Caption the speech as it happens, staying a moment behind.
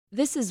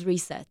This is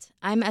Reset.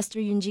 I'm Esther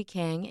Yunji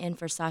Kang in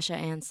for Sasha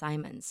Ann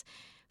Simons.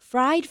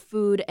 Fried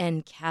food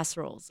and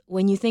casseroles.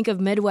 When you think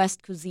of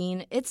Midwest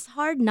cuisine, it's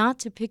hard not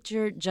to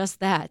picture just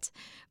that.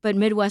 But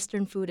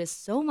Midwestern food is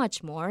so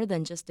much more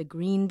than just a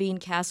green bean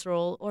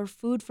casserole or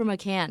food from a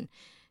can.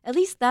 At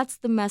least that's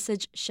the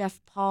message Chef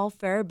Paul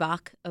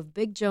Fehrenbach of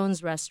Big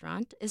Jones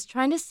Restaurant is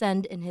trying to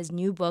send in his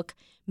new book,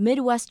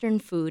 Midwestern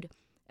Food,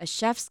 a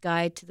chef's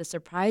guide to the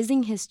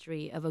surprising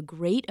history of a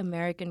great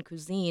American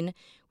cuisine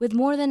with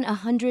more than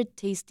 100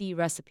 tasty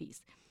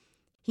recipes.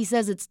 He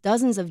says it's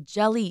dozens of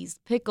jellies,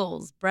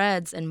 pickles,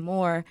 breads, and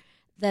more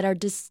that are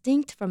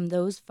distinct from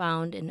those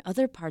found in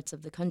other parts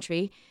of the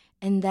country,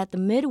 and that the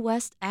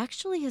Midwest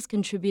actually has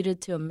contributed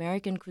to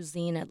American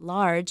cuisine at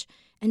large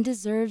and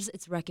deserves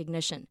its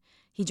recognition.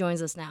 He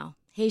joins us now.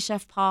 Hey,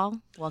 Chef Paul,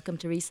 welcome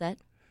to Reset.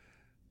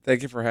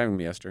 Thank you for having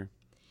me, Esther.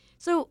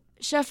 So,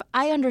 Chef,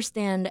 I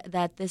understand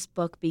that this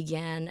book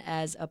began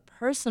as a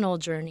personal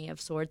journey of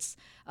sorts.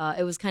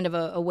 It was kind of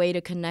a way to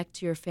connect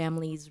to your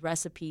family's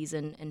recipes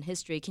and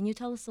history. Can you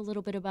tell us a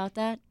little bit about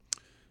that?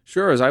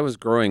 Sure. As I was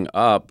growing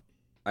up,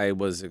 I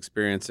was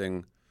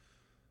experiencing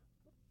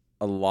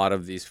a lot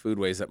of these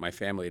foodways that my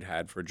family had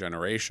had for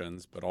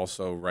generations, but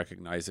also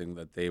recognizing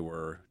that they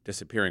were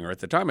disappearing. Or at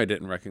the time, I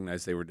didn't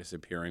recognize they were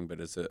disappearing, but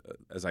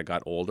as I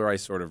got older, I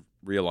sort of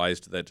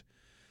realized that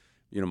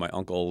my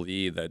Uncle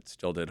Lee that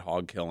still did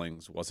hog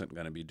killings wasn't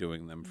going to be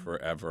doing them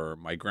forever.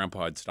 My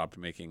grandpa had stopped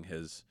making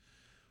his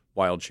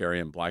wild cherry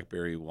and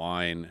blackberry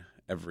wine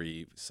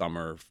every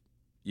summer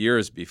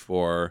years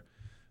before.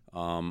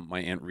 My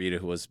Aunt Rita,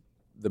 who was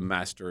the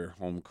master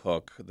home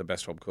cook, the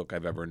best home cook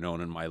I've ever known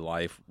in my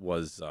life,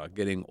 was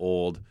getting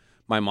old.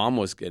 My mom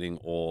was getting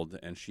old,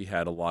 and she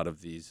had a lot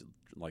of these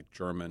like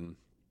German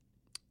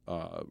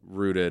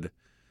rooted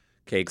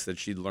cakes that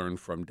she'd learned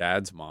from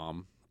Dad's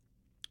mom,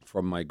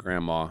 from my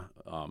grandma,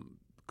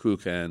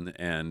 Kuchen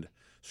and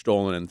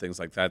Stollen and things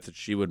like that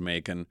she would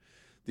make, and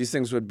these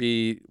things would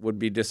be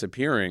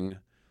disappearing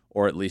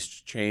or at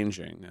least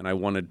changing. And I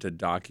wanted to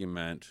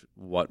document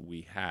what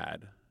we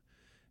had,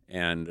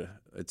 and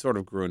it sort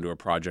of grew into a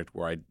project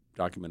where I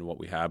documented what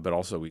we had, but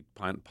also we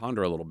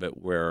ponder a little bit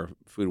where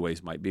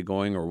foodways might be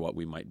going or what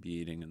we might be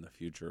eating in the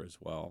future as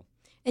well.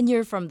 And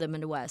you're from the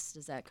Midwest,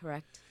 is that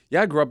correct?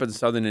 Yeah, I grew up in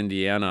southern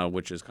Indiana,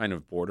 which is kind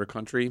of border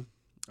country.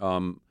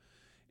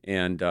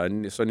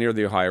 So near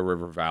the Ohio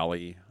River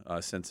Valley,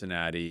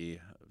 Cincinnati,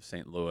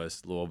 St.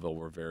 Louis, Louisville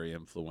were very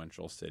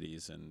influential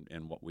cities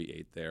in what we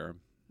ate there.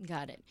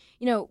 Got it.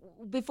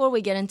 Before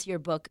we get into your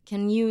book,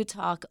 can you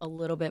talk a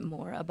little bit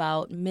more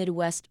about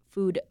Midwest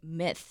food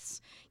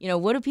myths?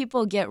 What do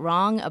people get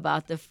wrong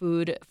about the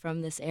food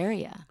from this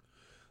area?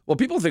 Well,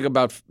 people think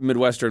about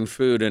Midwestern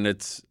food, and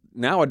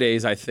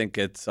nowadays I think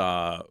it's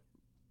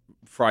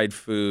fried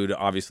food,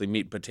 obviously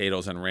meat,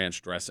 potatoes, and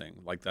ranch dressing.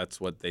 Like that's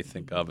what they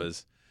think of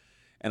as.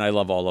 And I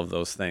love all of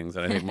those things.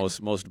 And I think most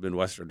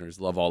Midwesterners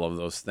love all of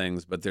those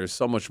things. But there's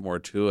so much more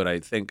to it. I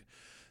think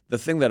the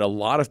thing that a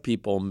lot of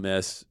people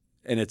miss,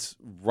 and it's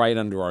right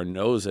under our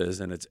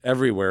noses and it's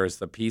everywhere, is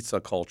the pizza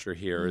culture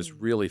here is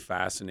really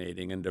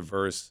fascinating and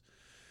diverse,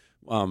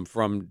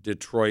 from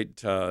Detroit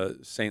to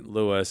St.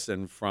 Louis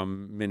and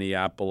from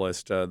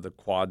Minneapolis to the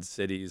Quad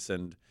Cities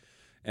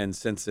and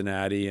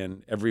Cincinnati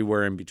and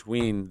everywhere in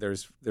between.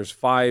 There's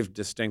 5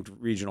 distinct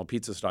regional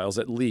pizza styles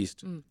at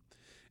least.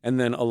 And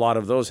then a lot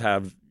of those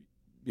have,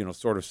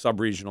 sort of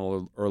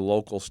sub-regional or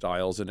local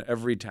styles. And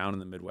every town in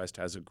the Midwest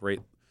has a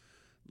great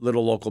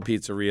little local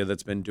pizzeria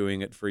that's been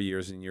doing it for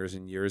years and years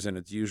and years. And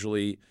it's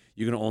usually,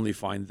 you can only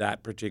find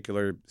that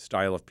particular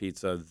style of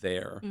pizza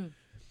there.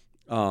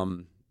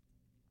 And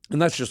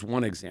that's just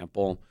one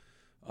example.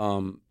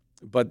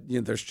 But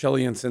there's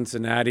Chili in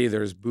Cincinnati.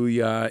 There's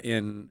Booyah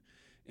in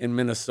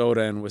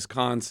Minnesota and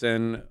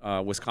Wisconsin.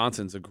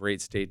 Wisconsin's a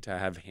great state to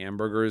have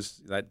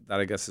hamburgers. That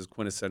I guess is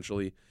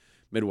quintessentially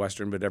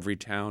Midwestern, but every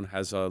town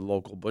has a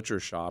local butcher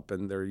shop,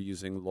 and they're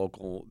using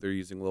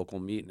local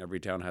meat, and every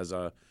town has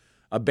a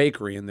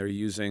bakery, and they're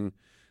using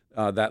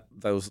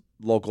those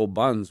local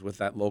buns with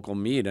that local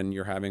meat, and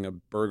you're having a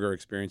burger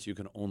experience you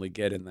can only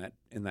get in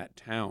that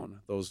town.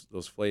 Those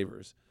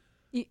flavors.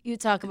 You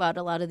talk about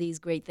a lot of these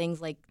great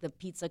things like the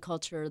pizza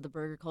culture, the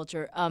burger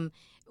culture.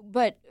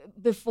 But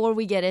before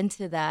we get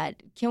into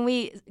that, can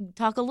we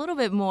talk a little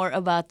bit more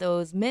about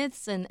those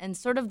myths and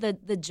sort of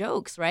the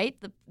jokes, right?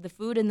 The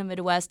food in the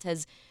Midwest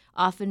has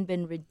often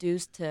been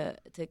reduced to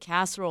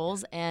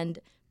casseroles, and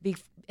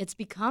it's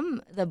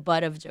become the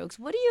butt of jokes.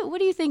 What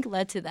do you think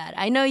led to that?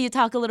 I know you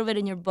talk a little bit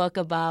in your book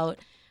about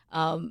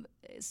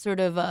sort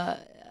of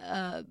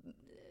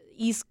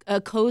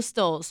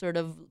coastal sort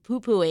of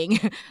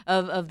poo-pooing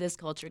of this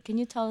culture. Can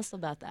you tell us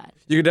about that?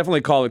 You could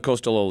definitely call it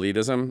coastal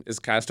elitism is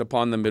cast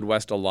upon the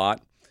Midwest a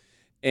lot.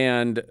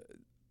 And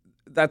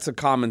that's a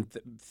common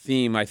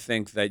theme, I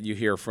think, that you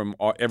hear from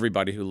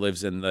everybody who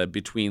lives in the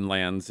between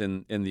lands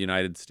in the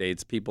United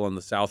States. People in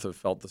the South have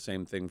felt the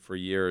same thing for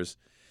years.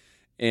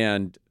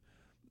 And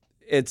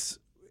it's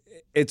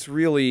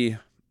really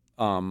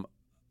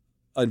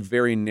a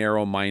very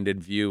narrow-minded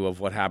view of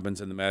what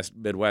happens in the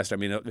Midwest. I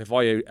mean, if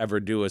all you ever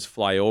do is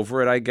fly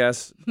over it, I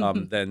guess,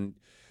 then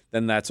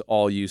that's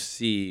all you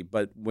see.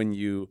 But when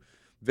you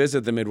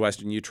visit the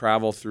Midwest and you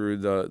travel through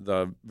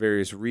the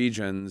various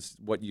regions,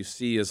 what you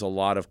see is a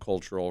lot of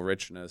cultural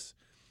richness.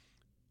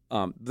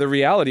 The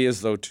reality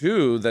is, though,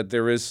 too, that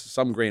there is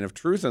some grain of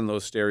truth in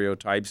those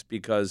stereotypes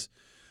because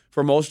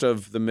for most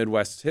of the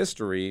Midwest's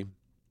history,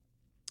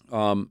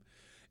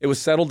 it was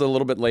settled a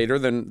little bit later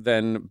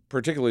than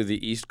particularly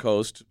the East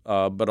Coast,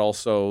 but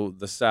also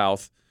the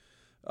South.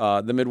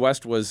 The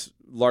Midwest was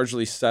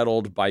largely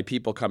settled by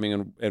people coming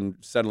in and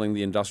settling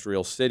the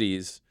industrial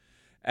cities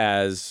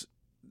as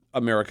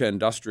America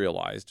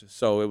industrialized.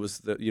 So it was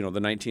the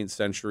 19th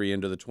century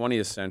into the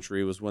 20th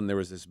century was when there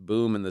was this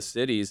boom in the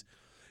cities,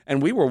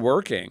 and we were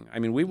working. I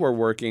mean, we were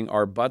working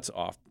our butts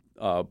off,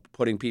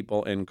 putting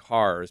people in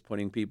cars,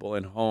 putting people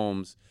in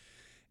homes,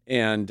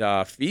 and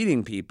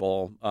feeding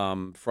people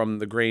from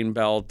the grain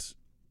belt,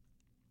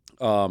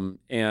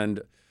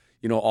 and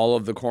all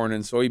of the corn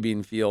and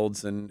soybean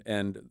fields,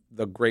 and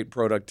the great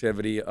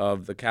productivity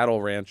of the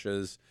cattle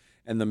ranches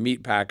and the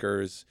meat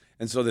packers.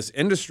 And so this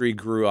industry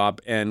grew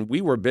up, and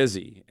we were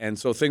busy. And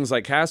so things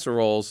like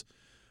casseroles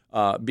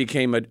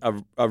became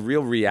a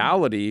real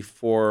reality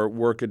for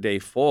workaday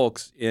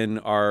folks in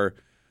our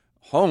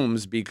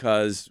homes,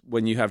 because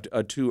when you have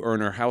a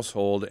two-earner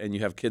household and you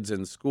have kids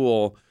in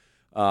school,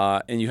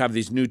 and you have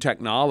these new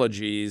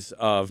technologies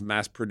of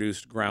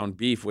mass-produced ground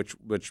beef,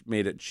 which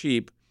made it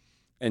cheap,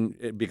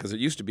 and because it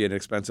used to be an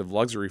expensive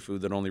luxury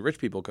food that only rich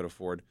people could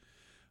afford.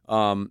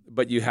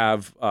 But you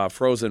have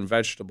frozen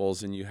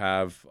vegetables, and you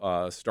have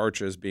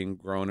starches being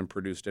grown and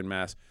produced in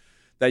mass,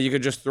 that you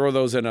could just throw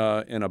those in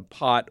a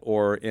pot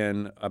or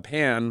in a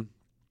pan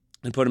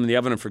and put them in the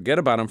oven and forget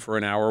about them for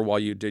an hour while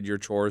you did your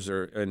chores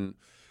and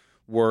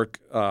work.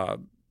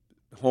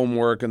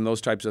 Homework and those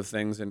types of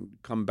things, and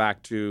come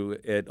back to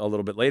it a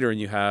little bit later, and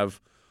you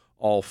have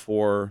all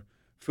four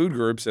food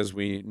groups, as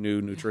we knew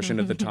nutrition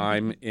at the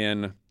time,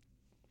 in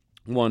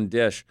one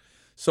dish.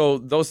 So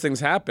those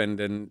things happened,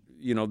 and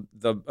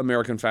the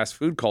American fast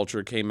food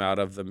culture came out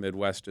of the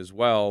Midwest as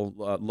well,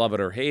 love it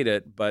or hate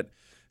it, but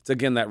it's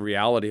again that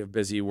reality of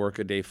busy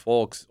workaday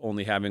folks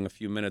only having a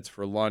few minutes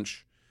for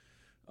lunch.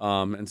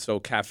 And so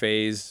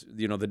cafes,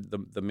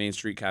 the Main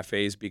Street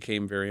cafes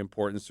became very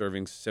important,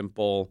 serving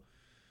simple,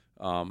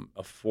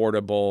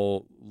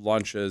 affordable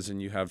lunches,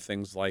 and you have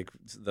things like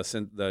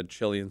the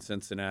chili in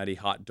Cincinnati,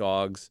 hot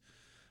dogs,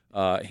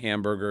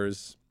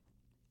 hamburgers.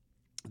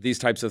 These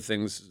types of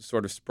things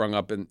sort of sprung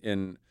up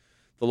in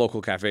the local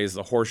cafes.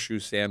 The horseshoe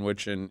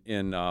sandwich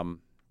in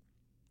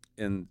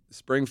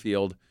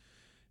Springfield,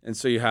 and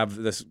so you have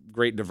this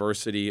great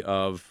diversity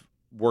of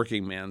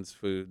working man's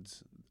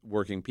foods,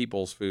 working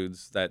people's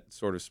foods that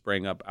sort of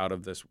sprang up out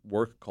of this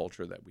work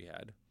culture that we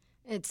had.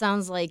 It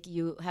sounds like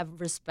you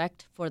have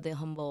respect for the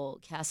humble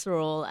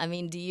casserole. I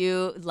mean, do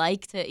you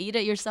like to eat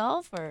it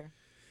yourself, or?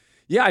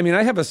 Yeah, I mean,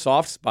 I have a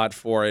soft spot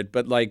for it,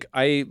 but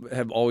I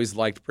have always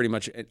liked pretty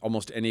much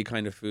almost any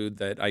kind of food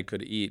that I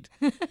could eat.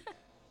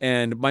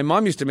 And my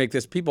mom used to make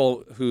this.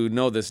 People who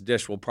know this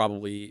dish will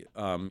probably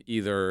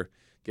either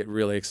get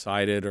really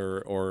excited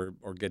or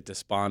get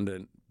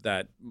despondent.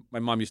 That my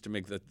mom used to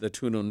make the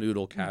tuna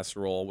noodle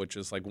casserole, which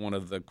is like one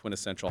of the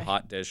quintessential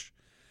hot dish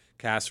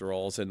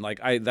casseroles, and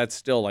that's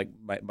still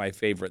my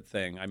favorite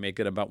thing. I make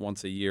it about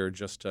once a year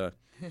just to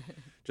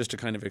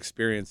kind of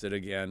experience it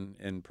again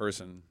in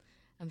person.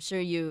 I'm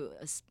sure you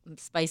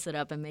spice it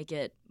up and make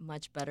it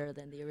much better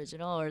than the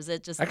original, or is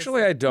it just...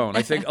 Actually, I don't.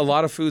 I think a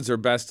lot of foods are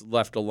best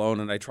left alone,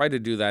 and I try to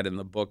do that in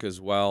the book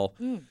as well,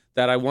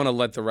 that I want to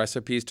let the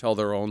recipes tell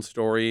their own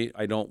story.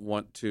 I don't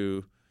want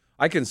to...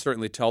 I can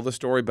certainly tell the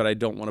story, but I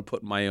don't want to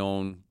put my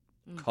own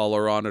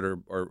color on it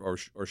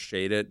or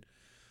shade it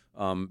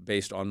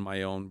based on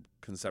my own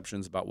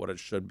conceptions about what it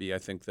should be. I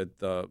think that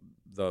the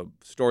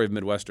story of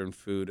Midwestern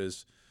food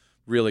is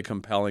really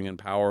compelling and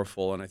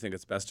powerful, and I think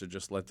it's best to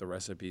just let the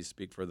recipes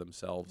speak for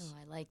themselves. Oh,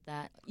 I like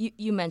that.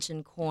 You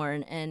mentioned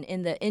corn, and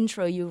in the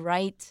intro you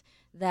write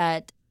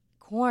that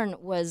corn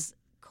was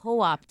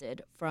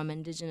co-opted from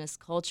indigenous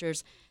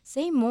cultures.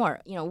 Say more.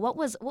 What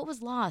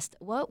was lost?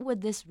 What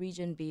would this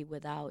region be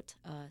without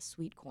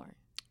sweet corn?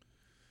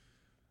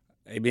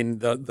 I mean,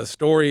 the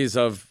stories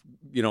of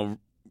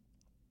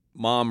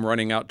Mom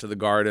running out to the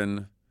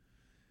garden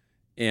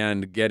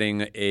and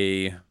getting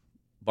a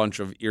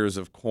bunch of ears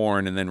of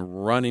corn and then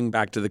running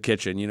back to the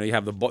kitchen. You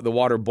have the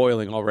water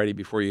boiling already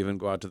before you even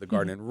go out to the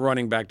garden, and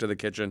running back to the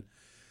kitchen.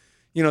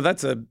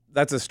 That's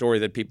a story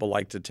that people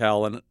like to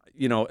tell. And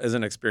as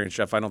an experienced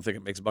chef, I don't think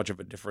it makes much of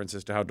a difference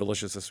as to how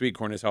delicious the sweet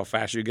corn is, how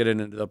fast you get it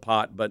into the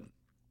pot. But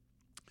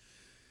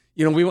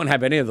we wouldn't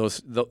have any of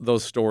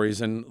those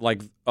stories, and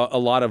a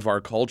lot of our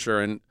culture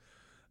and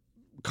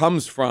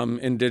comes from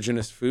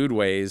indigenous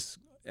foodways,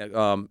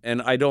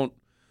 and I don't.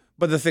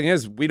 But the thing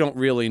is, we don't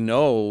really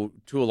know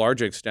to a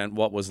large extent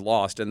what was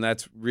lost, and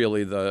that's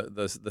really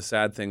the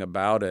sad thing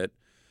about it.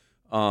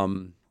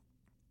 When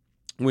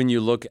you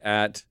look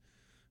at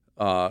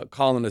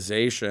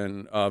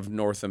colonization of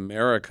North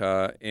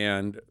America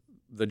and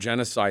the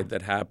genocide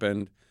that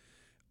happened,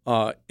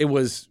 it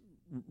was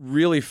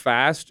really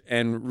fast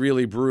and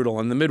really brutal.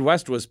 And the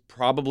Midwest was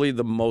probably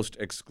the most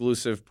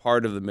exclusive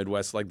part of the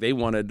Midwest. Like, they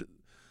wanted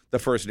the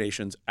First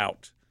Nations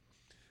out.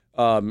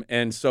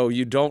 And so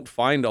you don't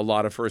find a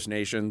lot of First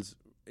Nations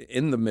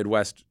in the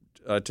Midwest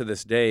to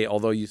this day,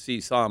 although you see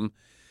some.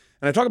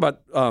 And I talk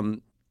about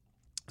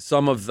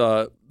some of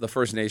the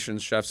First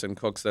Nations chefs and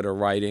cooks that are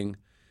writing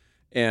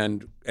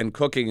and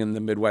cooking in the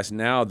Midwest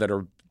now that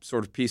are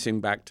sort of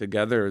piecing back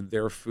together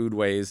their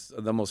foodways,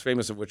 the most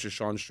famous of which is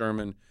Sean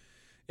Sherman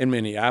in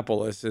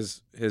Minneapolis.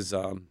 His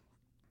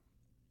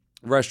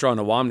restaurant,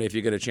 Awamne, if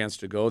you get a chance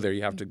to go there,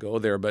 you have to go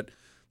there. But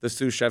The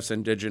Sioux Chef's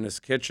Indigenous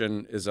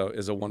Kitchen is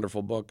a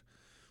wonderful book,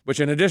 which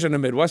in addition to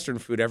Midwestern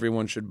food,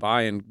 everyone should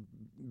buy and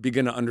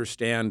begin to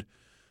understand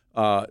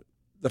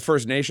the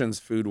First Nations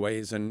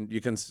foodways. And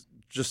you can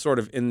just sort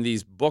of, in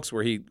these books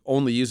where he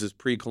only uses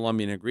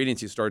pre-Columbian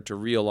ingredients, you start to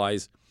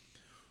realize,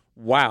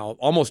 wow,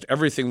 almost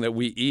everything that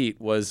we eat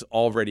was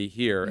already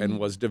here and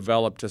was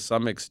developed to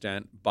some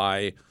extent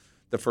by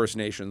the First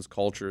Nations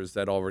cultures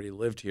that already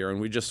lived here.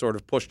 And we just sort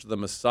of pushed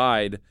them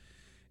aside.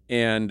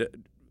 And,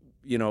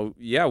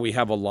 we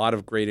have a lot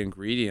of great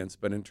ingredients,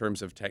 but in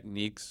terms of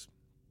techniques,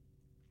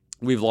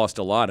 we've lost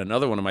a lot.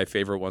 Another one of my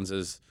favorite ones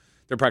is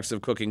their practice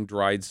of cooking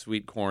dried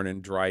sweet corn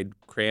and dried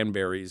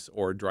cranberries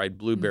or dried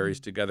blueberries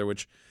together,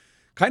 which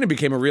kind of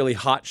became a really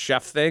hot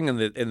chef thing in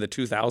the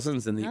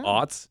 2000s and the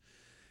aughts.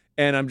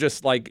 And I'm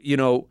just like,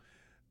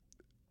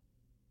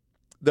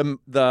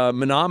 the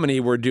Menominee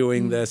were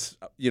doing this,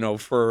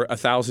 for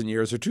 1,000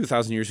 years or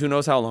 2,000 years. Who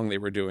knows how long they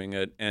were doing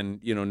it? And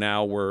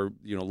now we're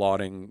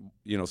lauding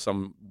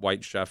some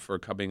white chef for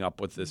coming up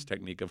with this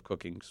technique of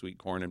cooking sweet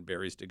corn and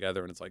berries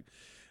together. And it's like,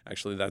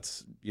 actually,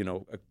 that's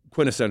a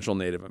quintessential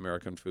Native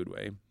American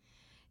foodway.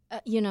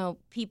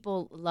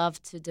 People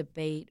love to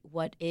debate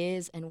what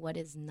is and what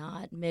is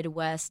not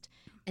Midwest,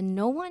 and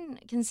no one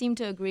can seem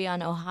to agree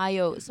on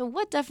Ohio. So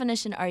what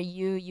definition are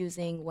you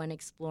using when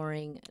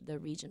exploring the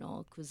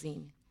regional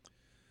cuisine?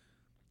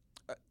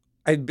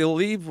 I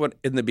believe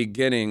in the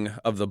beginning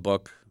of the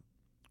book,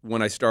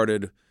 when I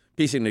started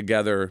piecing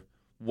together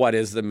what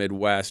is the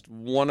Midwest,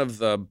 one of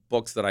the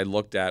books that I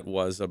looked at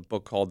was a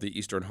book called The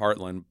Eastern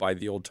Heartland by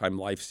the Old Time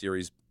Life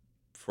series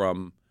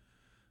from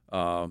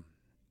the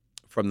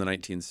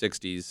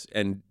 1960s,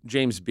 and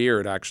James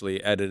Beard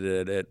actually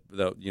edited it.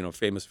 The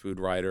famous food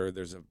writer.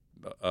 There's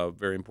a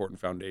very important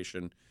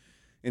foundation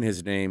in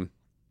his name.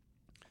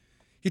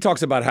 He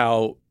talks about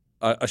how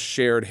a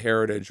shared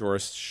heritage or a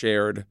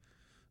shared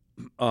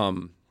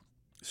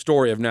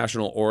story of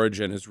national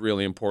origin is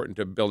really important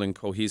to building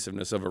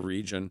cohesiveness of a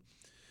region,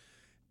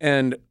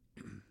 and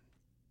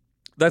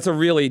that's a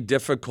really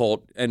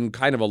difficult and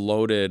kind of a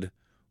loaded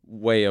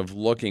way of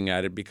looking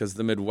at it, because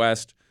the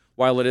Midwest,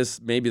 while it is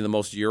maybe the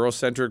most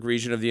Eurocentric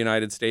region of the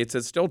United States,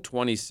 it's still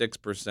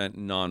 26%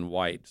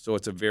 non-white. So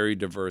it's a very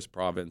diverse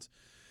province.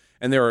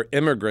 And there are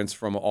immigrants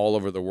from all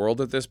over the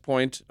world at this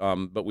point,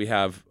 but we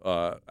have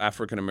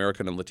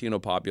African-American and Latino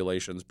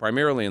populations,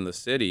 primarily in the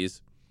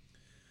cities,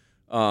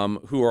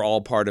 who are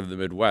all part of the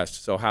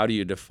Midwest. So how do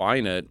you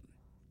define it?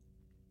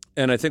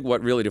 And I think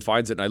what really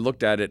defines it, and I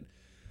looked at it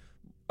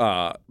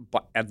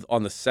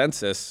on the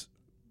census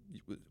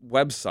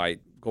website,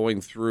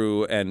 going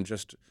through and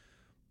just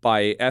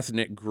by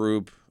ethnic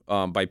group,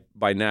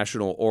 by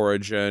national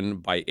origin,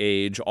 by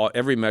age,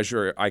 every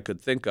measure I could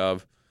think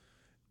of,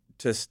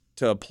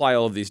 to apply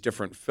all of these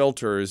different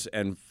filters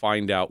and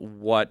find out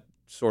what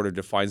sort of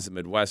defines the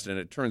Midwest. And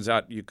it turns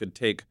out you could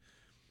take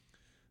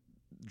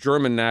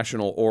German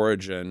national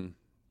origin,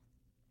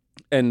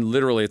 and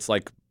literally it's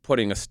like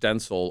putting a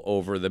stencil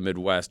over the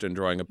Midwest and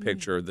drawing a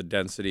picture of the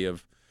density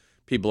of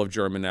people of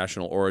German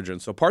national origin.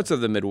 So parts of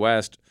the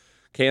Midwest,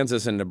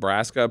 Kansas and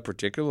Nebraska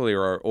particularly,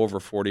 are over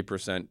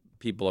 40%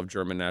 people of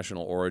German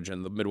national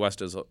origin. The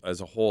Midwest as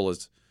a whole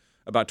is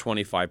about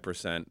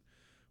 25%,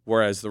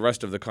 whereas the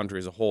rest of the country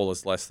as a whole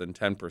is less than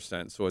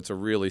 10%. So it's a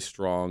really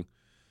strong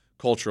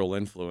cultural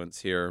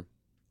influence here.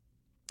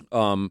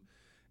 And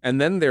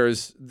then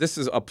this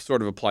is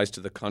sort of applies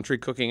to the country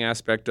cooking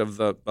aspect of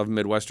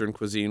Midwestern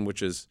cuisine,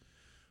 which is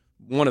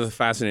one of the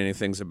fascinating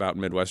things about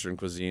Midwestern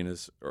cuisine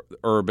is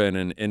urban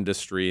and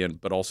industry,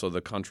 but also the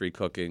country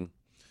cooking.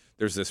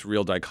 There's this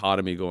real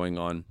dichotomy going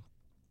on.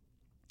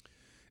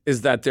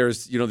 Is that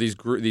there's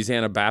these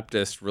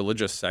Anabaptist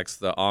religious sects,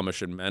 the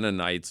Amish and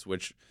Mennonites,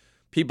 which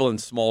people in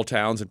small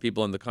towns and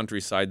people in the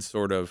countryside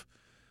sort of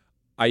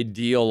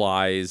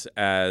idealize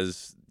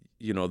as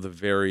the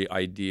very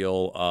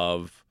ideal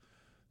of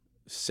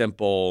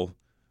simple,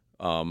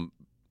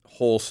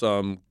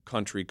 wholesome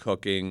country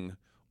cooking,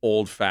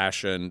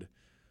 old-fashioned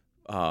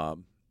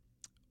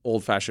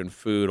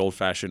food,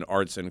 old-fashioned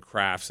arts and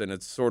crafts, and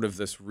it's sort of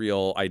this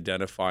real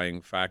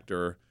identifying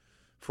factor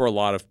for a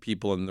lot of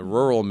people in the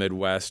rural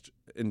Midwest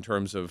in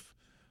terms of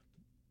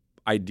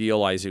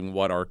idealizing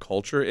what our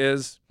culture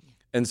is.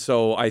 And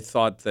so I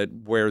thought that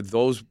where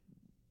those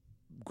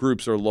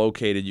groups are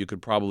located, you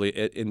could probably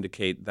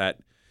indicate that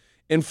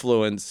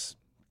influence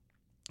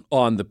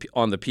on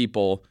the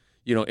people.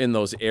 in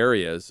those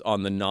areas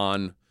on the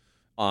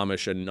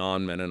non-Amish and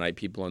non-Mennonite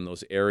people in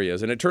those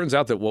areas. And it turns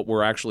out that what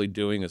we're actually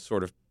doing is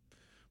sort of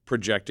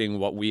projecting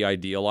what we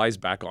idealize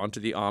back onto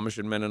the Amish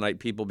and Mennonite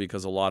people,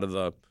 because a lot of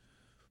the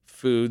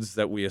foods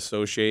that we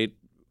associate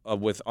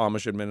with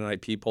Amish and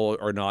Mennonite people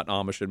are not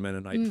Amish and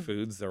Mennonite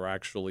foods. They're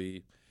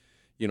actually,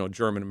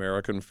 German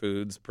American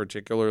foods,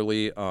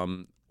 particularly,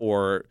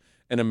 or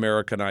an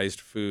Americanized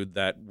food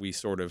that we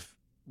sort of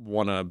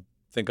want to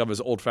think of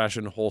as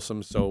old-fashioned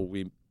wholesome, so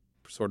we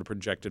sort of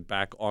project it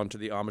back onto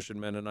the Amish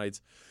and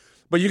Mennonites.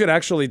 But you could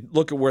actually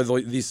look at where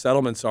these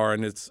settlements are,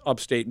 and it's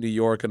upstate New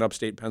York and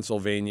upstate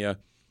Pennsylvania,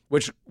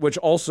 which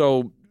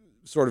also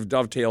sort of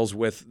dovetails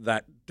with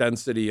that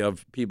density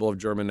of people of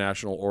German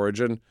national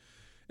origin,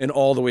 and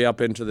all the way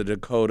up into the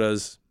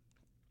Dakotas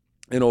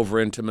and over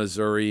into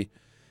Missouri.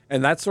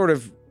 And that sort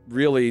of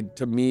really,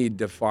 to me,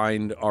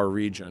 defined our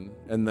region.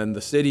 And then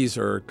the cities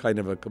are kind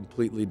of a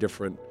completely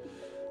different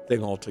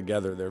thing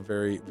altogether. They're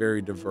very,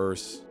 very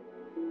diverse.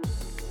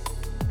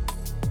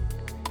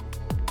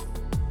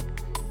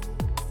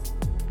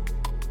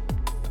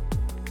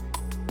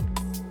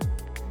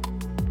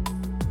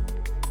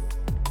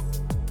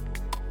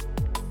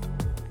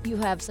 You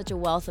have such a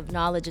wealth of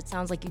knowledge. It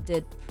sounds like you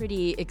did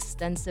pretty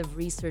extensive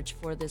research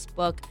for this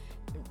book,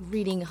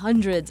 reading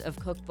hundreds of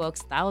cookbooks,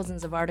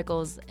 thousands of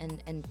articles,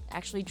 and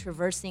actually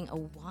traversing a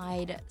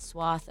wide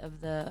swath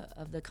of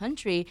the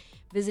country,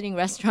 visiting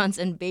restaurants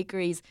and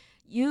bakeries.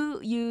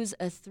 You use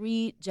a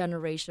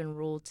 3-generation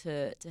rule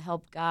to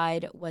help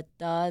guide what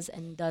does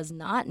and does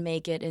not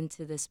make it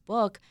into this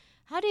book.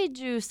 How did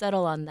you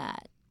settle on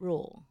that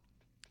rule?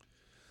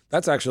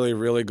 That's actually a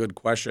really good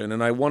question.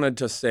 And I wanted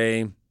to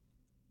say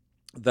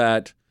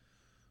that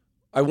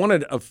I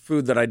wanted a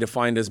food that I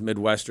defined as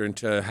Midwestern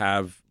to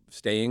have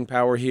staying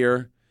power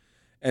here.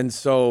 And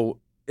so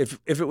if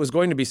it was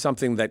going to be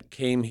something that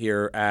came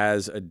here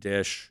as a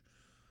dish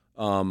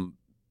of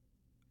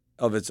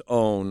its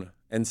own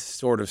and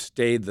sort of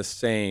stayed the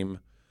same,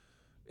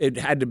 it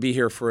had to be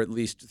here for at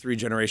least 3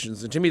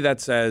 generations. And to me,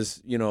 that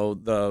says,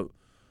 the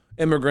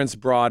immigrants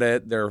brought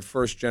it, their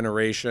first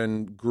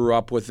generation grew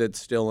up with it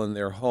still in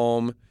their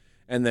home,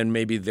 and then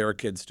maybe their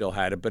kids still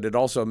had it. But it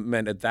also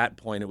meant at that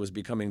point it was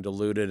becoming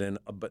diluted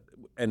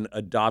and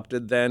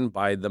adopted then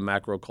by the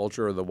macro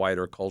culture or the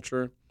wider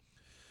culture.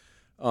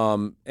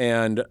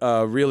 And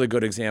a really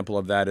good example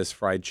of that is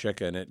fried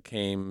chicken. It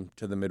came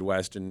to the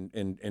Midwest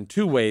in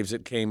 2 waves.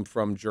 It came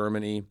from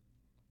Germany,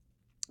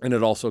 and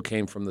it also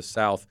came from the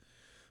South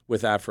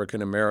with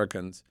African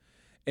Americans.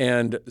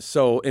 And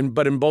so,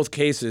 but in both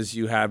cases,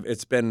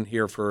 it's been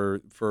here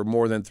for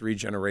more than 3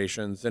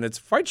 generations. And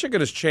fried chicken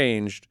has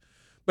changed,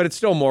 but it's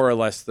still more or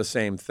less the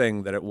same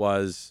thing that it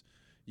was,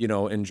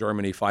 in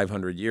Germany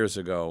 500 years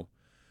ago.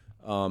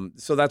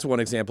 So that's one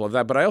example of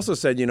that. But I also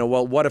said,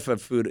 well, what if a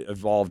food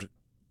evolved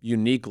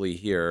uniquely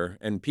here?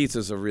 And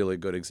pizza's a really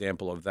good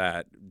example of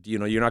that.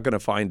 You're not going to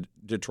find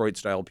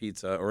Detroit-style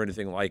pizza or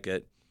anything like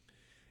it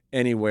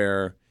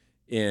anywhere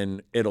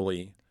in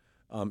Italy.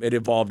 It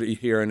evolved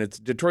here,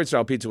 and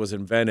Detroit-style pizza was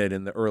invented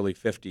in the early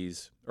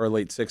 50s or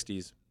late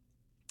 60s.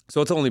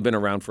 So it's only been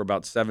around for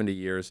about 70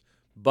 years.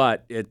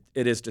 But it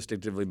is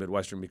distinctively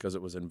Midwestern because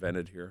it was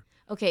invented here.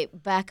 Okay,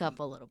 back up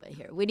a little bit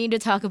here. We need to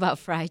talk about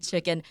fried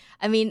chicken.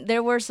 I mean,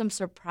 there were some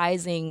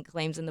surprising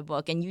claims in the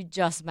book, and you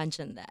just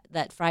mentioned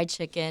that fried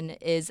chicken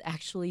is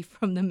actually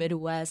from the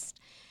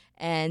Midwest.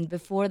 And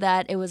before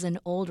that, it was an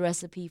old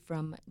recipe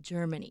from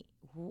Germany.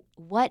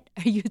 What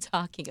are you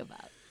talking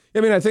about?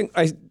 I mean, I think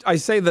I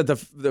say that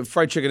the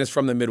fried chicken is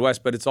from the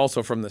Midwest, but it's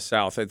also from the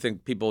South. I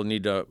think people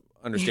need to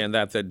understand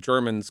that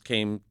Germans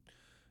came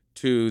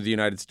to the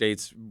United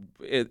States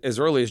as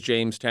early as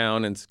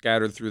Jamestown and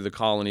scattered through the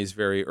colonies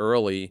very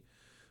early.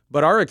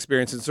 But our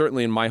experience, and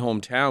certainly in my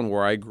hometown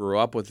where I grew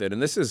up with it,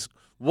 and this is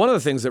one of the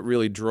things that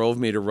really drove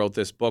me to write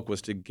this book,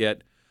 was to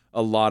get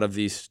a lot of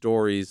these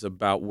stories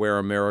about where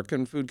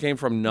American food came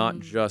from,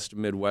 not just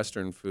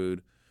Midwestern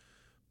food.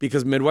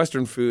 Because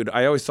Midwestern food,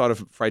 I always thought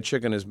of fried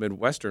chicken as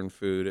Midwestern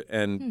food,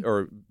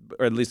 or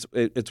at least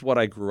it's what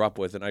I grew up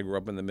with, and I grew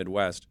up in the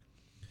Midwest.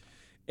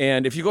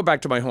 And if you go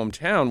back to my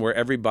hometown, where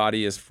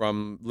everybody is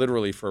from,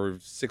 literally for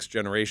 6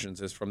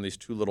 generations, is from these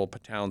 2 little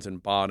towns in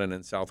Baden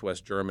and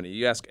Southwest Germany.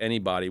 You ask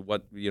anybody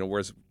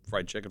where's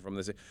fried chicken from?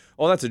 They say,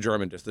 "Oh, that's a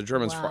German dish. The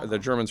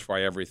Germans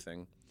fry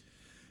everything."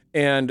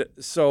 And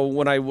so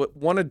when I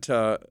wanted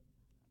to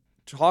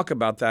talk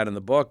about that in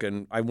the book,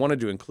 and I wanted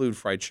to include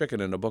fried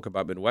chicken in a book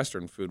about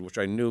Midwestern food, which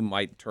I knew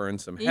might turn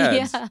some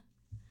heads,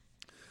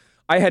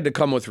 I had to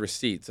come with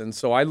receipts. And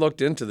so I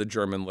looked into the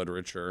German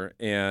literature,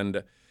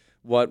 and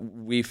what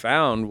we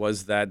found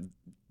was that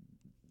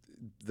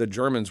the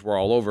Germans were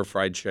all over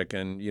fried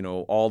chicken,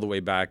 all the way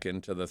back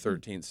into the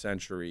 13th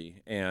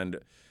century. And,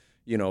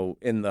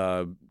 in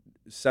the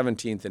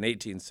 17th and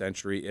 18th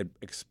century, it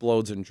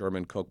explodes in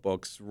German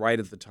cookbooks right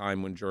at the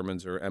time when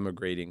Germans are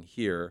emigrating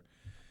here.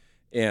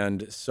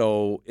 And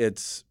so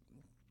it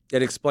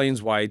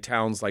explains why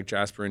towns like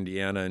Jasper,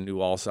 Indiana, and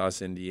New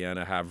Alsace,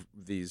 Indiana, have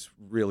these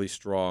really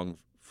strong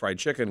fried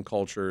chicken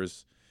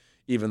cultures,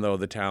 even though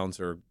the towns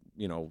are,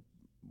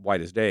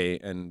 white as day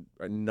and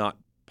are not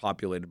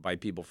populated by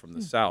people from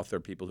the South. They're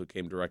people who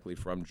came directly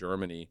from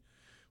Germany,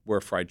 where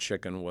fried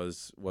chicken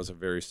was a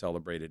very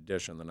celebrated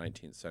dish in the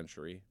 19th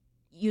century.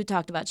 You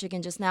talked about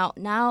chicken just now.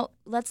 Now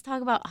let's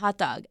talk about hot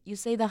dog. You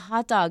say the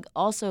hot dog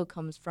also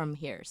comes from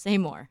here. Say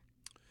more.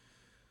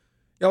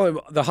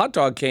 The hot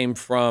dog came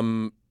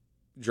from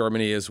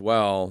Germany as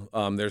well.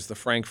 There's the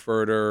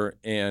Frankfurter,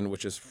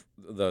 which is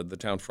the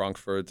town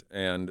Frankfurt,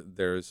 and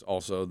there's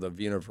also the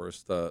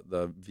Wienerwurst,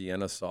 the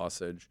Vienna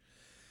sausage.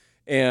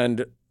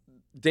 And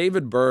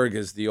David Berg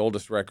is the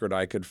oldest record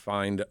I could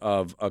find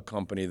of a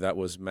company that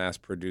was mass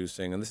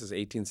producing, and this is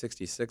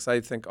 1866, I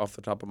think, off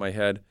the top of my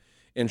head,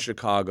 in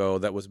Chicago,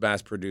 that was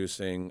mass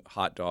producing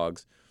hot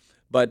dogs.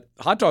 But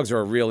hot dogs are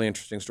a really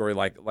interesting story,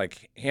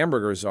 like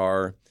hamburgers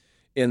are,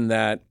 in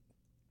that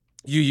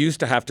you used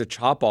to have to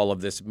chop all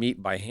of this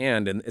meat by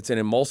hand, and it's an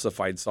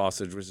emulsified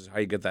sausage, which is how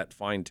you get that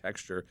fine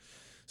texture.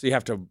 So you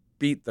have to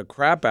beat the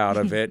crap out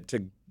of it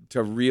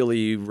to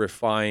really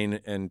refine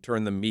and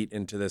turn the meat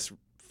into this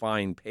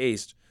fine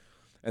paste,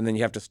 and then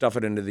you have to stuff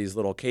it into these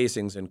little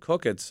casings and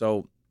cook it.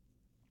 So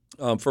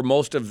for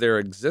most of their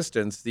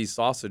existence, these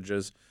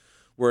sausages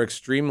were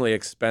extremely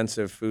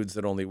expensive foods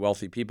that only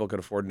wealthy people could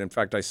afford. And in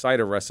fact, I cite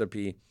a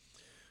recipe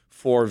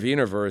for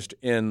Wienerwurst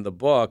in the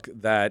book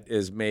that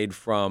is made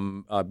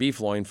from beef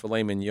loin,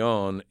 filet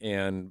mignon,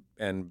 and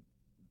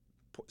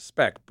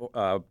speck,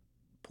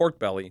 pork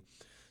belly.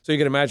 So you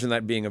can imagine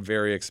that being a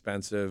very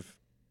expensive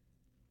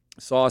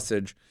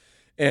sausage.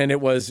 And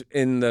it was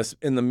in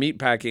the meat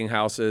packing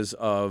houses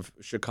of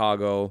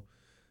Chicago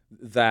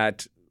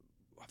that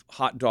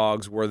hot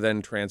dogs were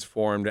then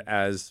transformed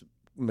as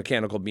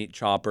mechanical meat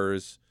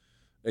choppers,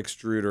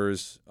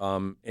 extruders,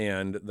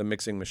 and the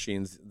mixing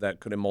machines that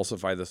could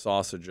emulsify the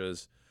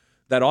sausages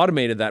that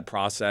automated that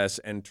process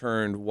and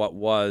turned what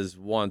was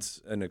once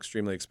an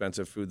extremely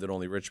expensive food that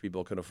only rich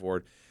people could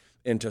afford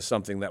into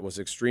something that was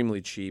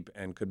extremely cheap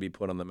and could be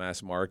put on the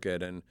mass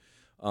market. And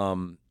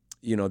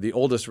the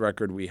oldest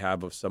record we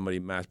have of somebody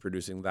mass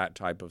producing that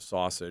type of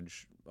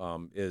sausage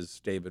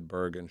is David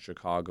Berg in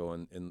Chicago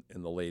in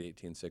the late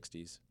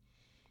 1860s.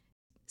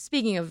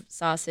 Speaking of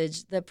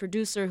sausage, the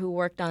producer who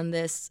worked on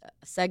this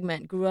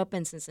segment grew up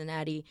in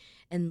Cincinnati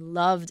and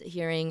loved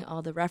hearing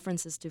all the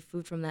references to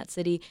food from that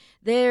city.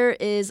 There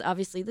is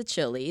obviously the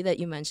chili that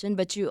you mentioned,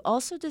 but you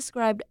also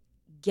described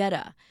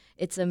geta.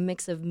 It's a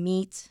mix of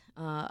meat,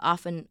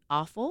 often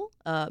offal,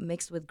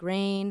 mixed with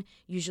grain,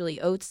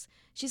 usually oats.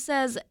 She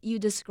says you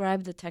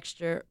described the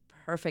texture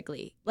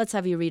perfectly. Let's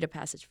have you read a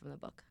passage from the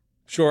book.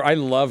 Sure, I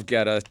love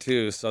geta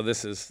too, so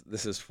this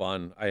is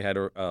fun. I had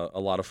a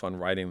lot of fun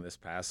writing this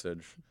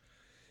passage.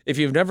 If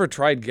you've never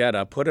tried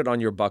geta, put it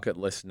on your bucket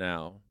list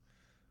now.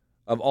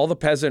 Of all the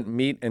peasant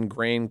meat and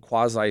grain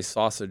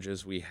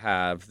quasi-sausages we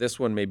have, this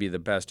one may be the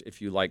best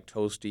if you like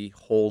toasty,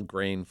 whole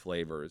grain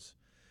flavors.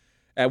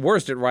 At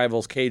worst, it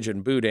rivals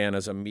Cajun boudin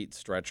as a meat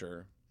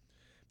stretcher.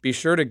 Be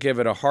sure to give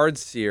it a hard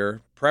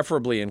sear,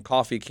 preferably in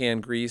coffee can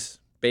grease,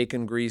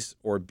 bacon grease,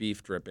 or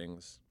beef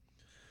drippings.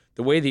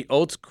 The way the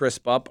oats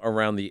crisp up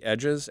around the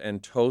edges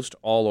and toast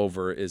all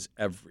over is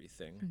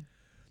everything.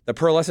 The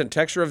pearlescent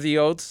texture of the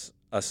oats,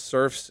 a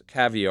serf's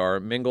caviar,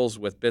 mingles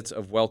with bits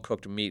of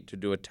well-cooked meat to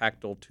do a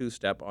tactile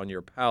two-step on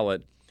your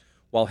palate,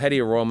 while heady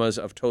aromas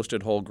of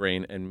toasted whole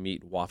grain and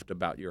meat waft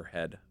about your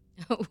head.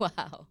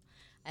 Wow.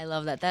 I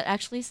love that. That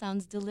actually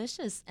sounds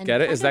delicious. And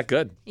Get it? Is that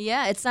good?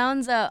 Yeah, it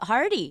sounds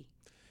hearty.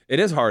 It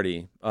is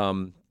hearty.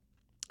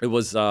 It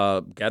was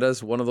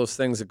Geta's one of those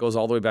things that goes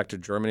all the way back to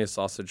Germany, a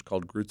sausage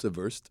called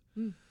Grützewurst.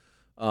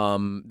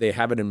 They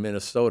have it in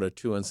Minnesota,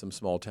 too, in some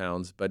small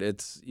towns. But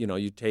it's,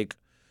 you take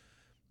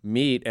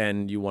meat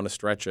and you want to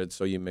stretch it,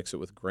 so you mix it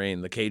with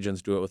grain. The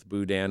Cajuns do it with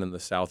boudin. In the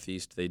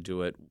Southeast, they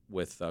do it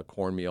with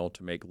cornmeal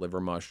to make liver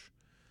mush.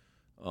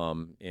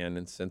 And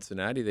in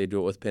Cincinnati, they do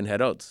it with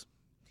pinhead oats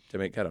to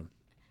make Geta.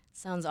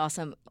 Sounds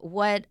awesome.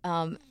 What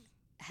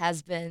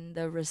has been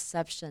the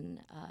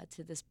reception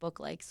to this book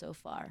like so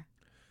far?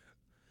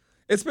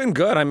 It's been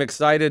good. I'm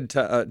excited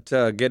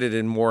to get it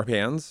in more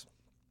hands.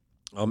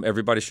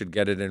 Everybody should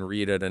get it and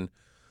read it. And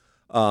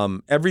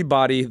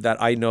everybody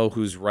that I know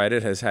who's read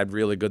it has had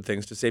really good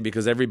things to say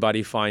because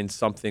everybody finds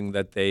something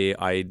that they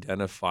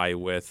identify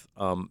with.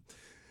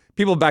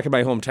 People back in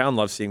my hometown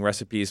love seeing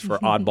recipes for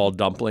oddball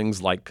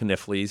dumplings like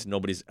knifflies.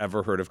 Nobody's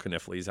ever heard of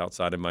knifflies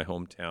outside of my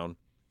hometown.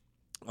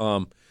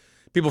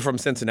 People from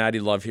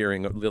Cincinnati love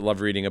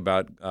reading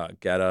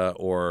about Geta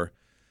or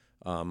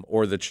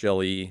the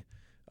chili.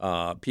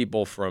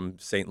 People from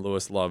St.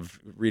 Louis love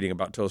reading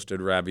about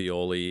toasted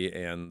ravioli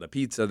and the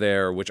pizza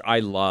there, which I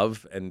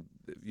love. And,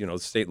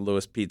 St.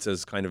 Louis pizza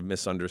is kind of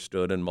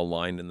misunderstood and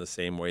maligned in the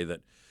same way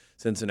that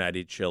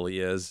Cincinnati chili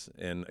is.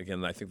 And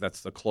again, I think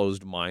that's the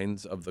closed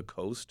minds of the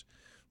coast.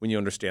 When you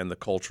understand the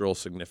cultural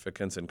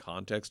significance and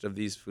context of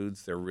these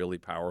foods, they're really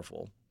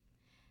powerful.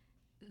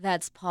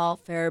 That's Paul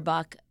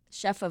Fehrenbach,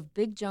 chef of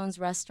Big Jones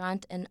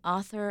Restaurant and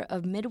author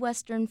of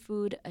Midwestern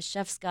Food, A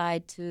Chef's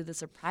Guide to the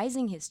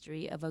Surprising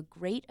History of a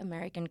Great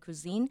American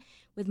Cuisine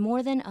with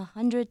more than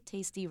 100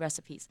 tasty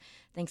recipes.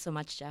 Thanks so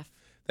much, Chef.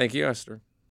 Thank you, Esther.